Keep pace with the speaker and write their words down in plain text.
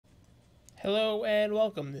Hello and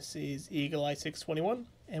welcome. This is Eagle Eye 621,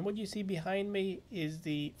 and what you see behind me is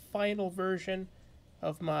the final version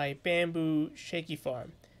of my bamboo shaky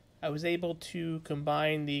farm. I was able to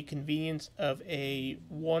combine the convenience of a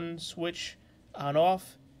one switch on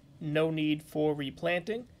off, no need for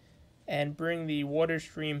replanting, and bring the water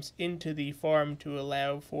streams into the farm to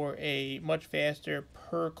allow for a much faster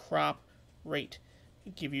per crop rate.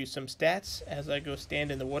 I'll give you some stats as I go stand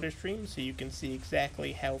in the water stream so you can see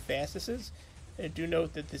exactly how fast this is. Do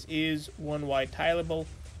note that this is one-wide-tileable.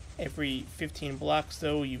 Every 15 blocks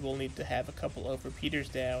though you will need to have a couple of repeaters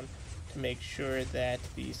down to make sure that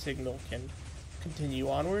the signal can continue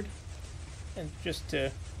onward. And just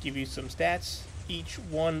to give you some stats, each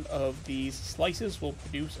one of these slices will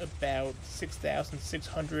produce about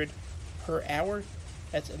 6,600 per hour.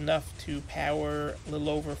 That's enough to power a little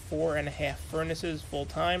over 4.5 furnaces full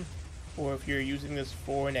time, or if you're using this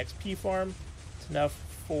for an XP farm, it's enough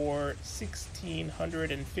for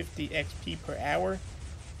 1,650 XP per hour.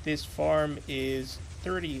 This farm is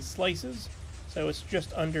 30 slices, so it's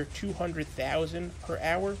just under 200,000 per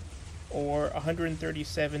hour, or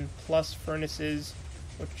 137 plus furnaces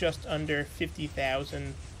with just under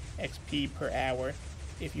 50,000 XP per hour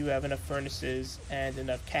if you have enough furnaces and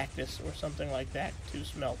enough cactus or something like that to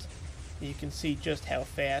smelt. You can see just how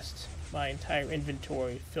fast my entire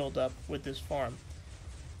inventory filled up with this farm.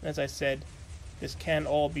 As I said, this can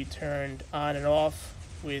all be turned on and off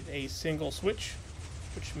with a single switch,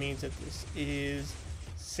 which means that this is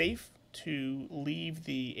safe to leave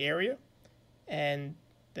the area, and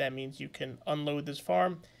that means you can unload this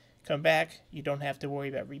farm, come back, you don't have to worry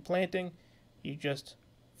about replanting, you just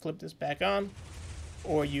flip this back on,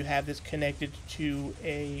 or you have this connected to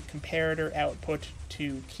a comparator output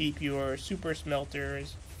to keep your super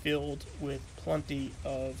smelters filled with plenty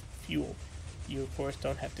of fuel. You of course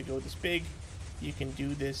don't have to go this big. You can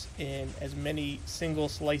do this in as many single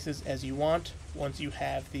slices as you want once you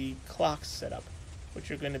have the clocks set up, which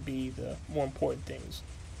are going to be the more important things.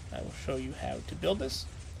 I will show you how to build this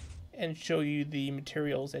and show you the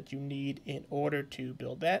materials that you need in order to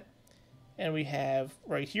build that. And we have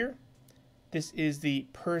right here, this is the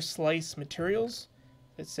per slice materials.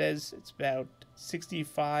 It says it's about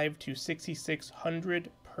 65 to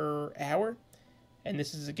 6,600 per hour. And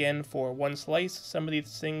this is again for one slice. Some of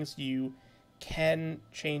these things you can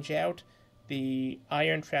change out. The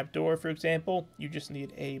iron trapdoor, for example, you just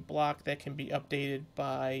need a block that can be updated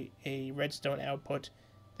by a redstone output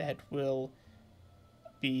that will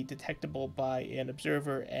be detectable by an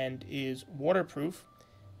observer and is waterproof.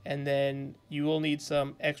 And then you will need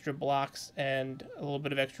some extra blocks and a little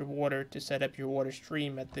bit of extra water to set up your water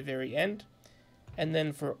stream at the very end. And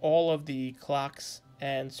then for all of the clocks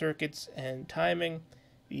and circuits and timing,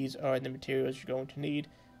 these are the materials you're going to need.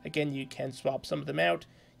 Again, you can swap some of them out.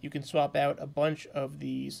 You can swap out a bunch of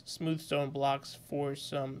these smooth stone blocks for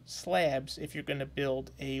some slabs if you're going to build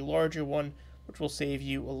a larger one, which will save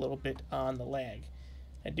you a little bit on the lag.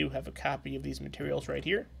 I do have a copy of these materials right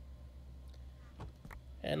here.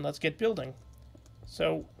 And let's get building.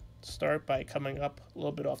 So start by coming up a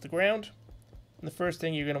little bit off the ground. And the first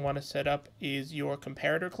thing you're going to want to set up is your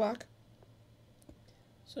comparator clock.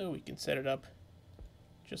 So we can set it up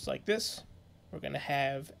just like this. We're going to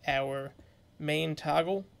have our main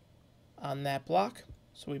toggle on that block.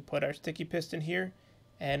 So we put our sticky piston here,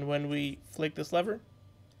 and when we flick this lever,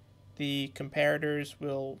 the comparators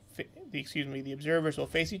will, the observers will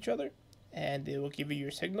face each other, and it will give you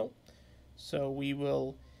your signal. So we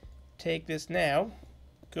will take this now,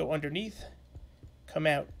 go underneath, come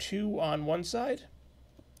out 2 on one side,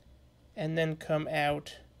 and then come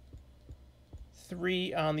out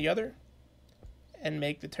 3 on the other, and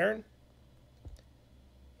make the turn.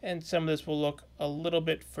 And some of this will look a little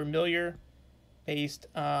bit familiar based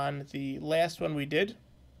on the last one we did,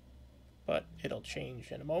 but it'll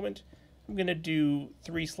change in a moment. I'm going to do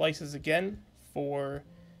 3 slices again for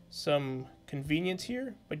some convenience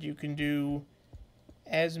here, but you can do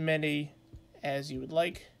as many as you would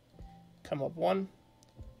like. Come up 1,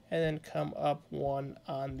 and then come up 1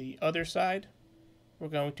 on the other side. We're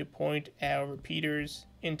going to point our repeaters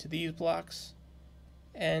into these blocks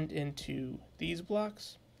and into these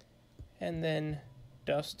blocks, and then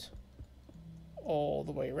dust all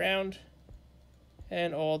the way around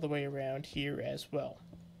and all the way around here as well.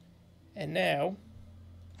 And now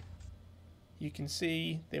you can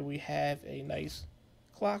see that we have a nice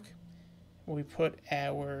clock. When we put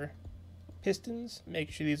our pistons,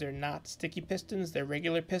 make sure these are not sticky pistons, they're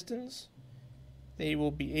regular pistons. They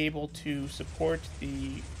will be able to support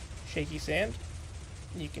the shaky sand.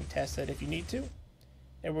 You can test that if you need to.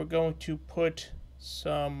 And we're going to put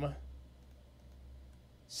some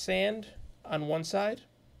sand on one side,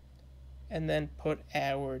 and then put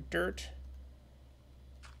our dirt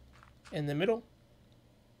in the middle.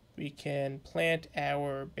 We can plant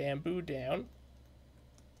our bamboo down,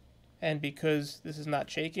 and because this is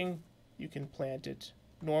not shaking, you can plant it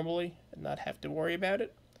normally and not have to worry about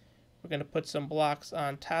it. We're going to put some blocks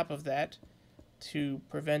on top of that to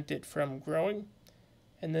prevent it from growing,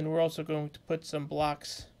 and then we're also going to put some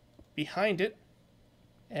blocks behind it,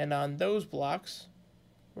 and on those blocks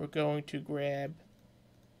we're going to grab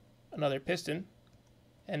another piston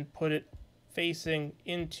and put it facing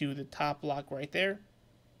into the top block right there.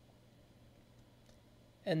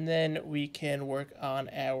 And then we can work on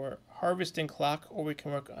our harvesting clock, or we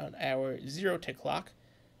can work on our 0-tick clock.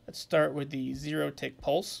 Let's start with the 0-tick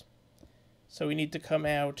pulse. So we need to come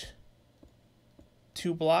out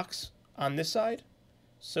 2 blocks on this side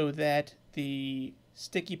so that the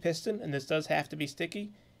sticky piston, and this does have to be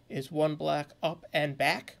sticky, is 1 block up and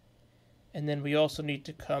back. And then we also need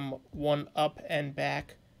to come 1 up and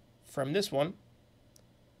back from this one,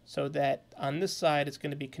 so that on this side it's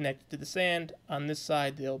going to be connected to the sand. On this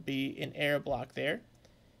side there'll be an air block there,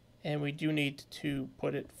 and we do need to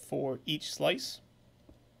put it for each slice,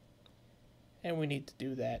 and we need to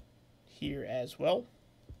do that here as well.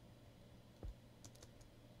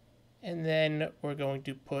 And then we're going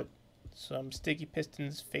to put some sticky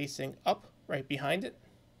pistons facing up right behind it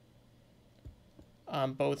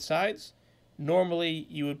on both sides. Normally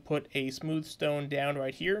you would put a smooth stone down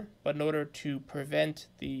right here, but in order to prevent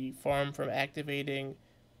the farm from activating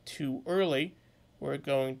too early, we're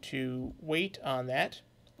going to wait on that,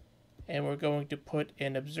 and we're going to put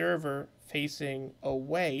an observer facing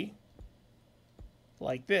away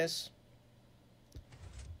like this.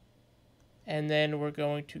 And then we're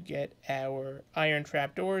going to get our iron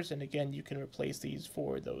trapdoors, and again you can replace these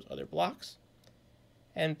for those other blocks,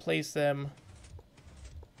 and place them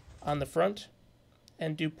on the front,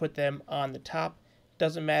 and do put them on the top.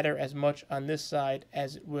 Doesn't matter as much on this side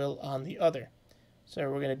as it will on the other. So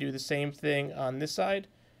we're going to do the same thing on this side.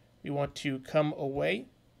 We want to come away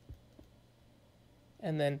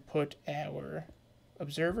and then put our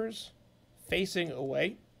observers facing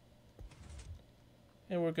away,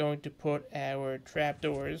 and we're going to put our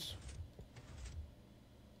trapdoors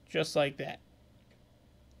just like that.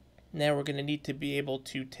 Now we're going to need to be able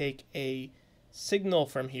to take a signal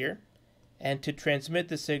from here, and to transmit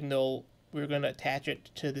the signal we're going to attach it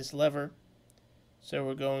to this lever. So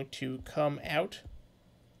we're going to come out,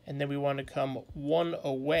 and then we want to come 1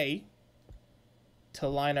 away to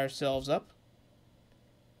line ourselves up,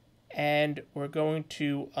 and we're going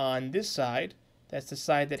to, on this side, that's the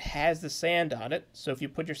side that has the sand on it, so if you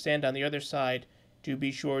put your sand on the other side, do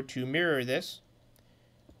be sure to mirror this.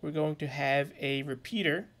 We're going to have a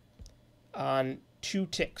repeater on 2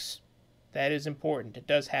 ticks. That is important. It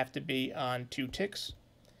does have to be on 2 ticks.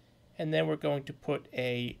 And then we're going to put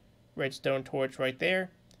a redstone torch right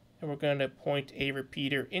there, and we're going to point a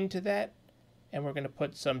repeater into that, and we're going to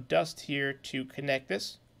put some dust here to connect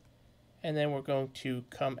this, and then we're going to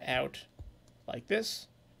come out like this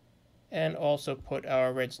and also put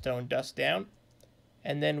our redstone dust down,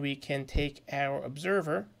 and then we can take our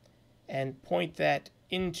observer and point that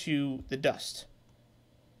into the dust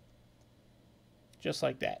just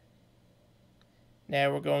like that.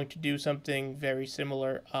 Now we're going to do something very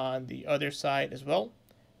similar on the other side as well.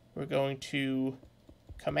 We're going to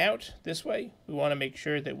come out this way. We want to make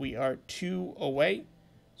sure that we are 2 away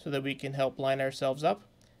so that we can help line ourselves up.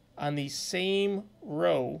 On the same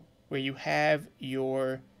row where you have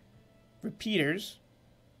your repeaters,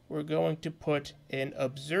 we're going to put an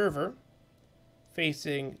observer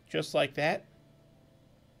facing just like that,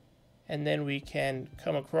 and then we can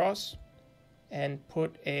come across and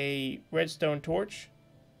put a redstone torch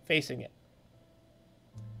facing it.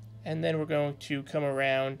 And then we're going to come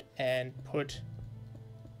around and put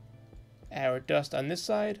our dust on this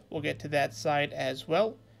side. We'll get to that side as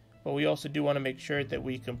well, but we also do want to make sure that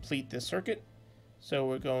we complete this circuit. So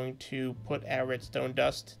we're going to put our redstone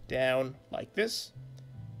dust down like this,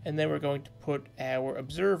 and then we're going to put our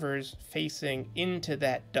observers facing into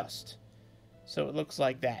that dust. So it looks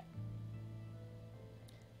like that.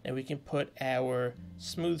 Now we can put our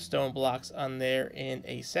smooth stone blocks on there in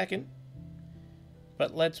a second,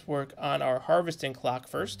 but let's work on our harvesting clock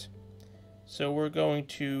first. So we're going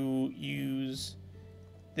to use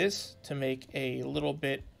this to make a little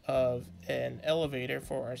bit of an elevator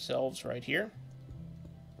for ourselves right here,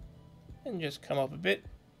 and just come up a bit,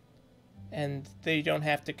 and they don't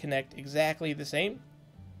have to connect exactly the same,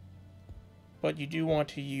 but you do want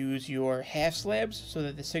to use your half slabs so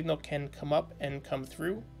that the signal can come up and come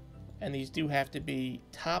through, and these do have to be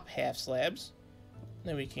top half slabs.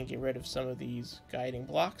 Then we can get rid of some of these guiding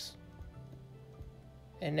blocks.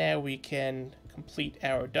 And now we can complete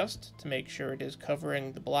our dust to make sure it is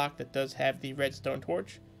covering the block that does have the redstone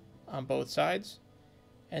torch on both sides.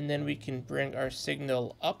 And then we can bring our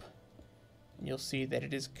signal up, and you'll see that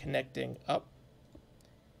it is connecting up.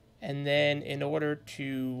 And then in order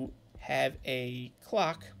to have a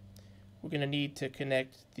clock, we're going to need to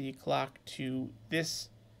connect the clock to this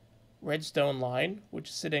redstone line, which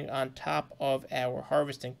is sitting on top of our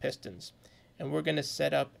harvesting pistons. And we're going to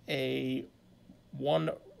set up a 1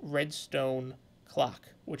 redstone clock,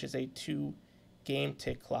 which is a 2 game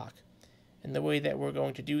tick clock. And the way that we're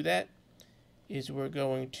going to do that is we're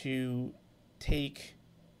going to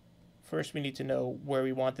first we need to know where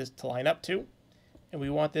we want this to line up to. And we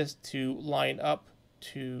want this to line up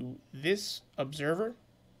to this observer.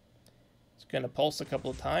 It's going to pulse a couple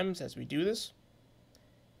of times as we do this.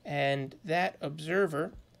 And that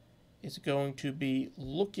observer is going to be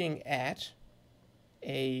looking at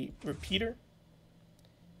a repeater.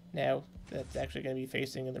 Now, that's actually going to be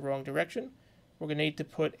facing in the wrong direction. We're going to need to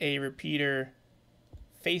put a repeater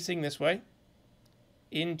facing this way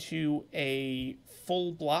into a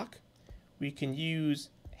full block. We can use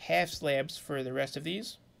half slabs for the rest of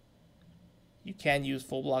these. You can use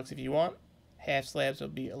full blocks if you want. Half slabs will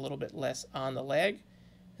be a little bit less on the lag.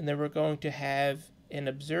 And then we're going to have an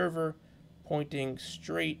observer pointing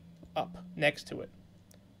straight up next to it.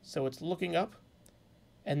 So it's looking up,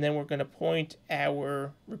 and then we're going to point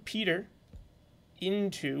our repeater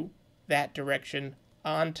into that direction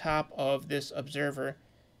on top of this observer,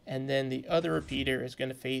 and then the other repeater is going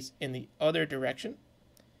to face in the other direction.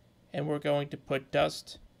 And we're going to put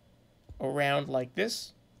dust around like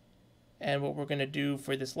this. And what we're going to do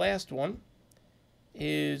for this last one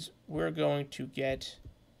is we're going to get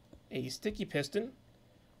a sticky piston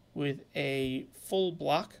with a full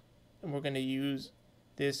block, and we're going to use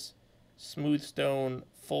this smooth stone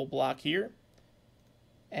full block here,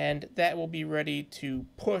 and that will be ready to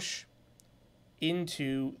push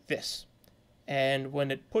into this. And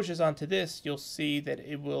when it pushes onto this, you'll see that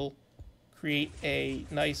it will create a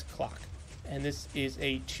nice clock. And this is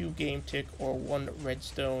a 2 game tick or 1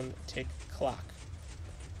 redstone tick clock.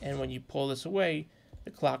 And when you pull this away,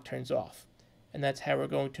 the clock turns off. And that's how we're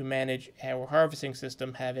going to manage our harvesting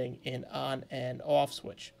system, having an on and off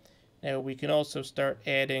switch. Now we can also start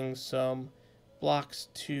adding some blocks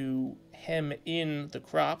to hem in the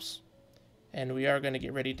crops, and we are going to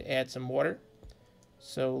get ready to add some water.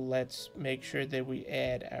 So let's make sure that we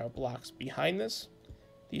add our blocks behind this.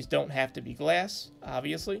 These don't have to be glass,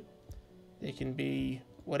 obviously. They can be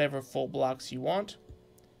whatever full blocks you want,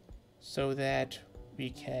 so that we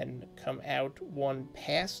can come out one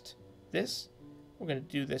past this. We're going to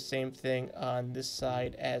do the same thing on this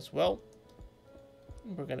side as well.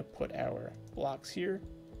 We're going to put our blocks here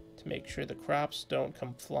to make sure the crops don't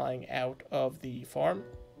come flying out of the farm.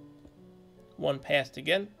 One past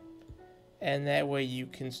again, and that way you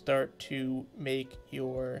can start to make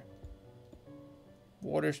your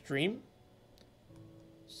water stream.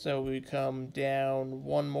 So we come down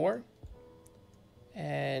one more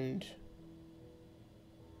and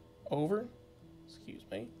over,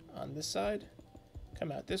 on this side,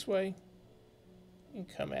 come out this way, and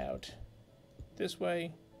come out this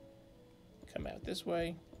way, come out this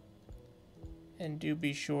way, and do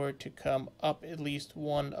be sure to come up at least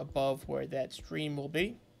one above where that stream will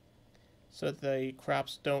be, so the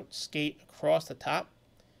crops don't skate across the top.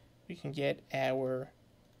 We can get our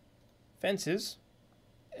fences,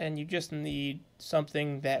 and you just need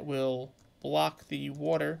something that will block the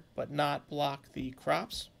water but not block the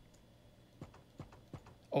crops.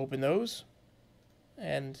 Open those,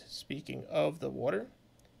 and speaking of the water,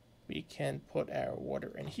 we can put our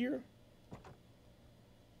water in here.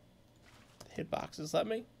 The hitboxes let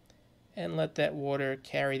me, and let that water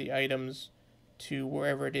carry the items to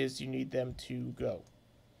wherever it is you need them to go.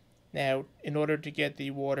 Now, in order to get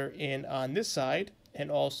the water in on this side, and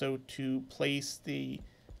also to place the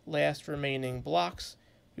last remaining blocks,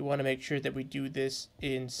 we want to make sure that we do this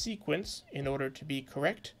in sequence in order to be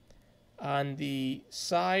correct. On the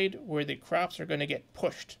side where the crops are going to get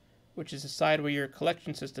pushed, which is the side where your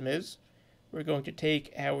collection system is, we're going to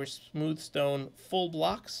take our smooth stone full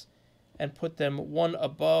blocks and put them one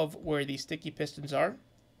above where the sticky pistons are.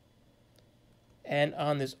 And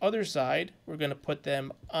on this other side, we're going to put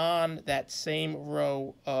them on that same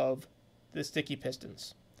row of the sticky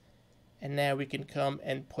pistons. And now we can come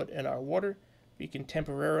and put in our water. We can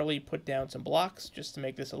temporarily put down some blocks just to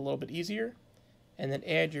make this a little bit easier. And then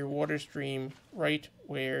add your water stream right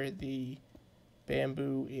where the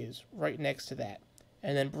bamboo is, right next to that.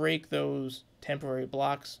 and then break those temporary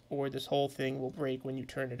blocks, or this whole thing will break when you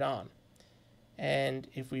turn it on. And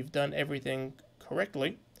if we've done everything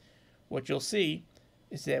correctly, what you'll see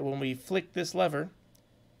is that when we flick this lever,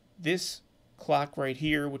 this clock right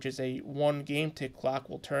here, which is a 1 game tick clock,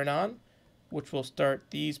 will turn on, which will start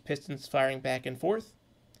these pistons firing back and forth.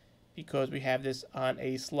 Because we have this on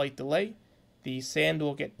a slight delay, the sand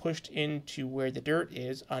will get pushed into where the dirt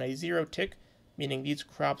is on a 0 tick, meaning these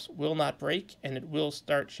crops will not break and it will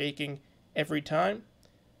start shaking every time.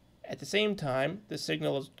 At the same time, the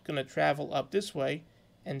signal is going to travel up this way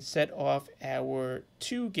and set off our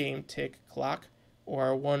 2 game tick clock, or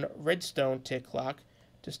our 1 redstone tick clock,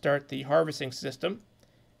 to start the harvesting system.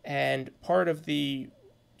 And part of the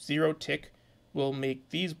 0 tick will make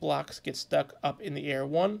these blocks get stuck up in the air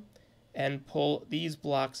 1 and pull these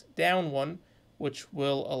blocks down 1, which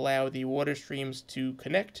will allow the water streams to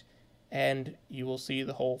connect, and you will see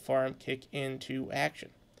the whole farm kick into action.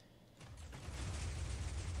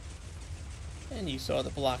 And you saw the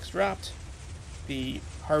blocks dropped, the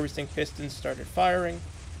harvesting pistons started firing,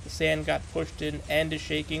 the sand got pushed in and is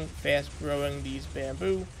shaking, fast growing these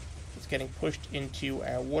bamboo. It's getting pushed into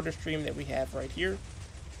our water stream that we have right here.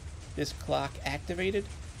 This clock activated,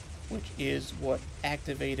 which is what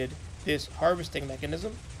activated this harvesting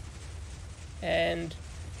mechanism. And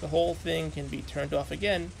the whole thing can be turned off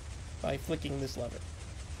again by flicking this lever.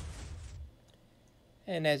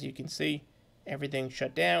 And as you can see, everything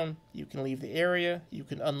shut down. You can leave the area, you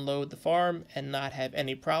can unload the farm and not have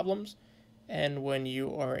any problems. And when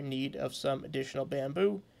you are in need of some additional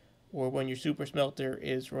bamboo, or when your super smelter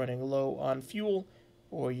is running low on fuel,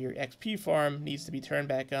 or your XP farm needs to be turned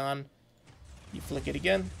back on, you flick it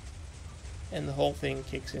again, and the whole thing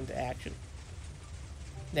kicks into action.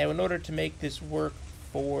 Now, in order to make this work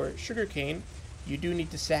for sugarcane, you do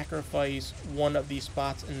need to sacrifice one of these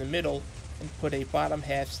spots in the middle and put a bottom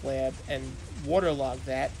half slab and waterlog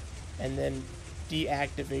that, and then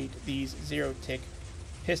deactivate these 0 tick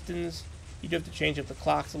pistons. You do have to change up the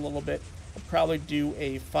clocks a little bit. I'll probably do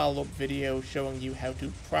a follow-up video showing you how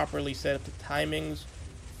to properly set up the timings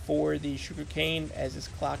for the sugarcane, as this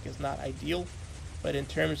clock is not ideal. But in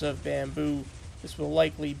terms of bamboo, this will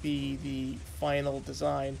likely be the final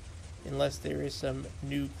design unless there is some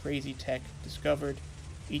new crazy tech discovered.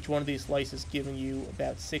 Each one of these slices giving you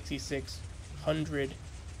about 6,600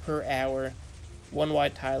 per hour,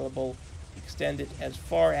 one-wide-tileable, extended as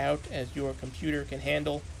far out as your computer can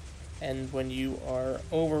handle. And when you are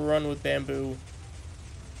overrun with bamboo,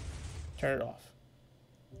 turn it off.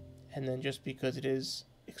 And then, just because it is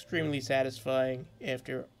extremely satisfying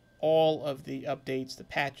after all of the updates, the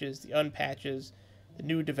patches, the unpatches, the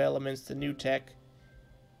new developments, the new tech,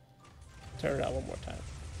 turn it on one more time.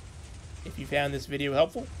 If you found this video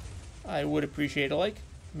helpful, I would appreciate a like,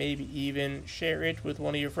 maybe even share it with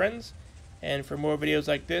one of your friends. And for more videos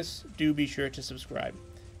like this, do be sure to subscribe.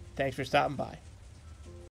 Thanks for stopping by.